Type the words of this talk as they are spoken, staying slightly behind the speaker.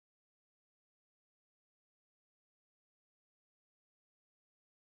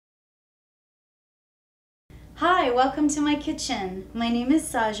Hi, welcome to my kitchen. My name is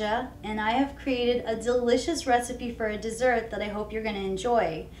Saja and I have created a delicious recipe for a dessert that I hope you're going to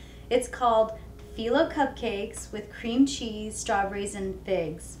enjoy. It's called Phillo Cupcakes with cream cheese, strawberries, and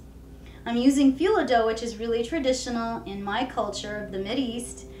figs. I'm using phyllo dough, which is really traditional in my culture of the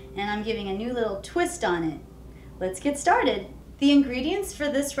Mideast, and I'm giving a new little twist on it. Let's get started. The ingredients for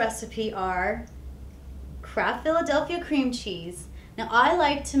this recipe are Kraft Philadelphia cream cheese. Now I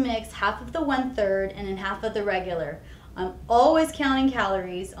like to mix half of the 1/3 and then half of the regular. I'm always counting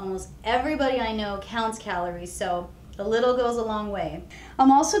calories. Almost everybody I know counts calories, so a little goes a long way. I'm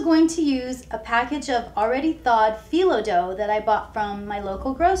also going to use a package of already thawed phyllo dough that I bought from my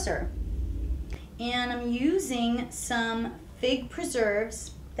local grocer. And I'm using some fig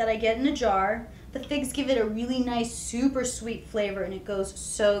preserves that I get in a jar. The figs give it a really nice, super sweet flavor, and it goes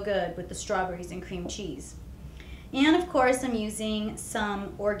so good with the strawberries and cream cheese. And of course, I'm using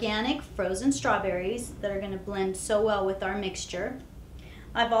some organic frozen strawberries that are going to blend so well with our mixture.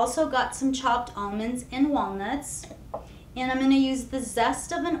 I've also got some chopped almonds and walnuts. And I'm going to use the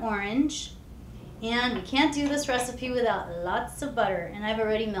zest of an orange. And you can't do this recipe without lots of butter, and I've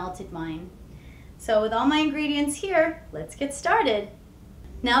already melted mine. So with all my ingredients here, let's get started.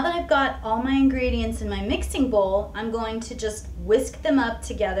 Now that I've got all my ingredients in my mixing bowl, I'm going to just whisk them up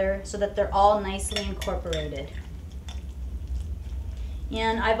together so that they're all nicely incorporated.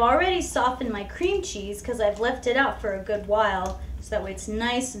 And I've already softened my cream cheese because I've left it out for a good while, so that way it's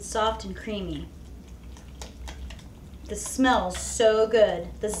nice and soft and creamy. The smells so good.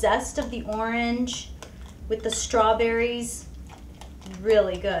 The zest of the orange with the strawberries,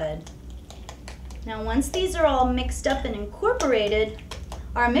 really good. Now once these are all mixed up and incorporated,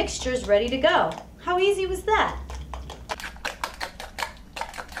 our mixture is ready to go. How easy was that?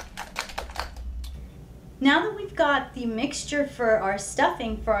 Now that we've got the mixture for our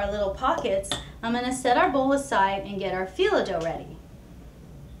stuffing for our little pockets, I'm going to set our bowl aside and get our phyllo dough ready.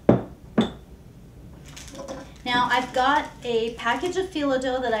 Now I've got a package of phyllo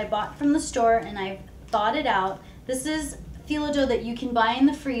dough that I bought from the store and I've thawed it out. This is phyllo dough that you can buy in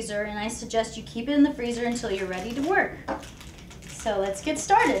the freezer, and I suggest you keep it in the freezer until you're ready to work. So let's get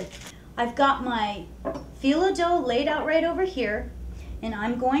started. I've got my phyllo dough laid out right over here, and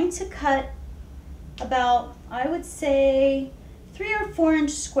I'm going to cut about, I would say, 3 or 4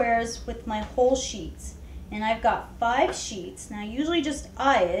 inch squares with my whole sheets. And I've got 5 sheets. Now I usually just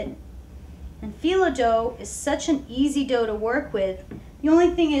eye it. And phyllo dough is such an easy dough to work with. The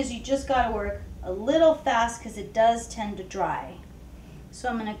only thing is you just gotta work a little fast because it does tend to dry. So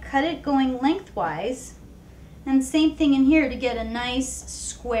I'm gonna cut it going lengthwise. And same thing in here to get a nice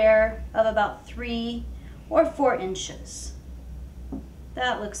square of about 3 or 4 inches.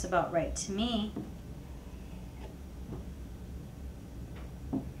 That looks about right to me.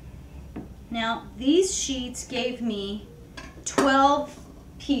 Now, these sheets gave me 12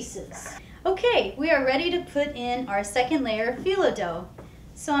 pieces. Okay, we are ready to put in our second layer of phyllo dough.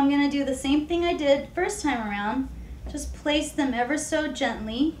 So I'm going to do the same thing I did first time around. Just place them ever so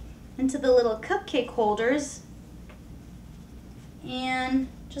gently into the little cupcake holders and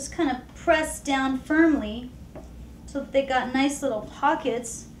just kind of press down firmly so that they got nice little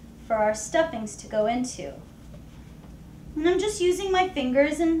pockets for our stuffings to go into. And I'm just using my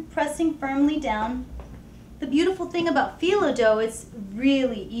fingers and pressing firmly down. The beautiful thing about phyllo dough, it's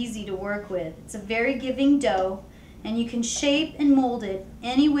really easy to work with. It's a very giving dough, and you can shape and mold it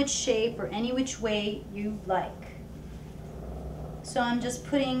any which shape or any which way you like. So I'm just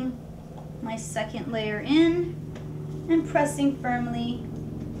putting my second layer in and pressing firmly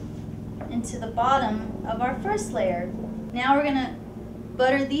into the bottom of our first layer. Now we're gonna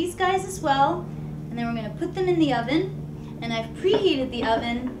butter these guys as well, and then we're gonna put them in the oven. And I've preheated the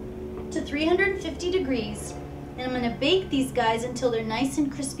oven to 350 degrees. And I'm going to bake these guys until they're nice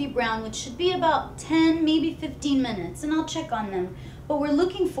and crispy brown, which should be about 10, maybe 15 minutes. And I'll check on them. What we're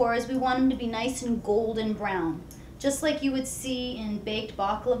looking for is we want them to be nice and golden brown, just like you would see in baked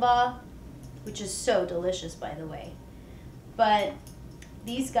baklava, which is so delicious, by the way. But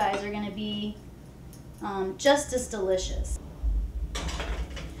these guys are going to be just as delicious.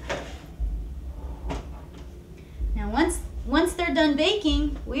 Now once they're done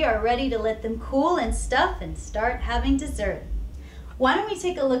baking, we are ready to let them cool and stuff and start having dessert. Why don't we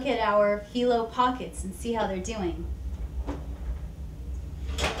take a look at our phyllo pockets and see how they're doing?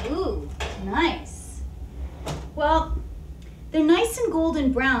 Ooh, nice. Well, they're nice and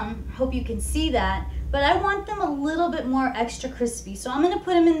golden brown. I hope you can see that. But I want them a little bit more extra crispy. So I'm going to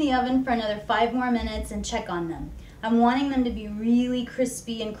put them in the oven for another 5 more minutes and check on them. I'm wanting them to be really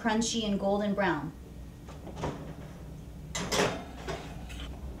crispy and crunchy and golden brown.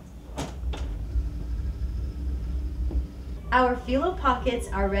 Our phyllo pockets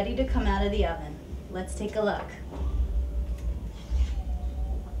are ready to come out of the oven. Let's take a look.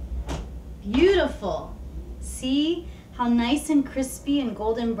 Beautiful. See how nice and crispy and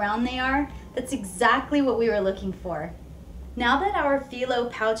golden brown they are? That's exactly what we were looking for. Now that our phyllo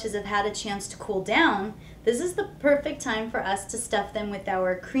pouches have had a chance to cool down, this is the perfect time for us to stuff them with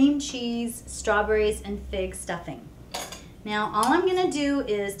our cream cheese, strawberries, and fig stuffing. Now all I'm gonna do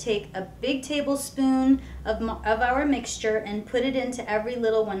is take a big tablespoon of our mixture and put it into every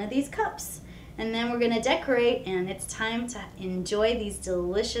little one of these cups. And then we're gonna decorate, and it's time to enjoy these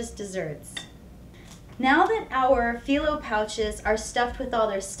delicious desserts. Now that our phyllo pouches are stuffed with all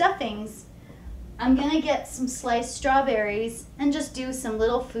their stuffings, I'm gonna get some sliced strawberries and just do some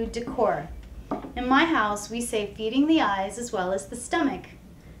little food decor. In my house, we say feeding the eyes as well as the stomach.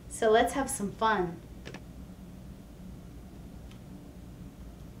 So let's have some fun.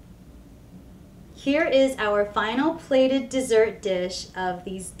 Here is our final plated dessert dish of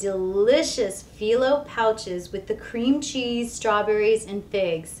these delicious phyllo pouches with the cream cheese, strawberries, and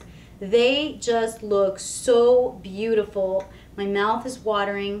figs. They just look so beautiful. My mouth is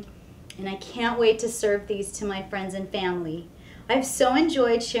watering, and I can't wait to serve these to my friends and family. I've so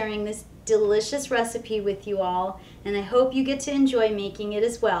enjoyed sharing this delicious recipe with you all, and I hope you get to enjoy making it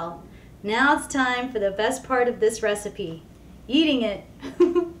as well. Now it's time for the best part of this recipe, eating it.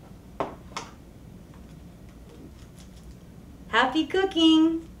 Happy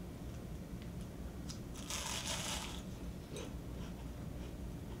cooking!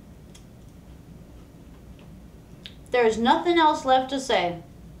 There's nothing else left to say.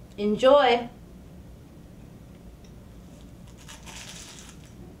 Enjoy!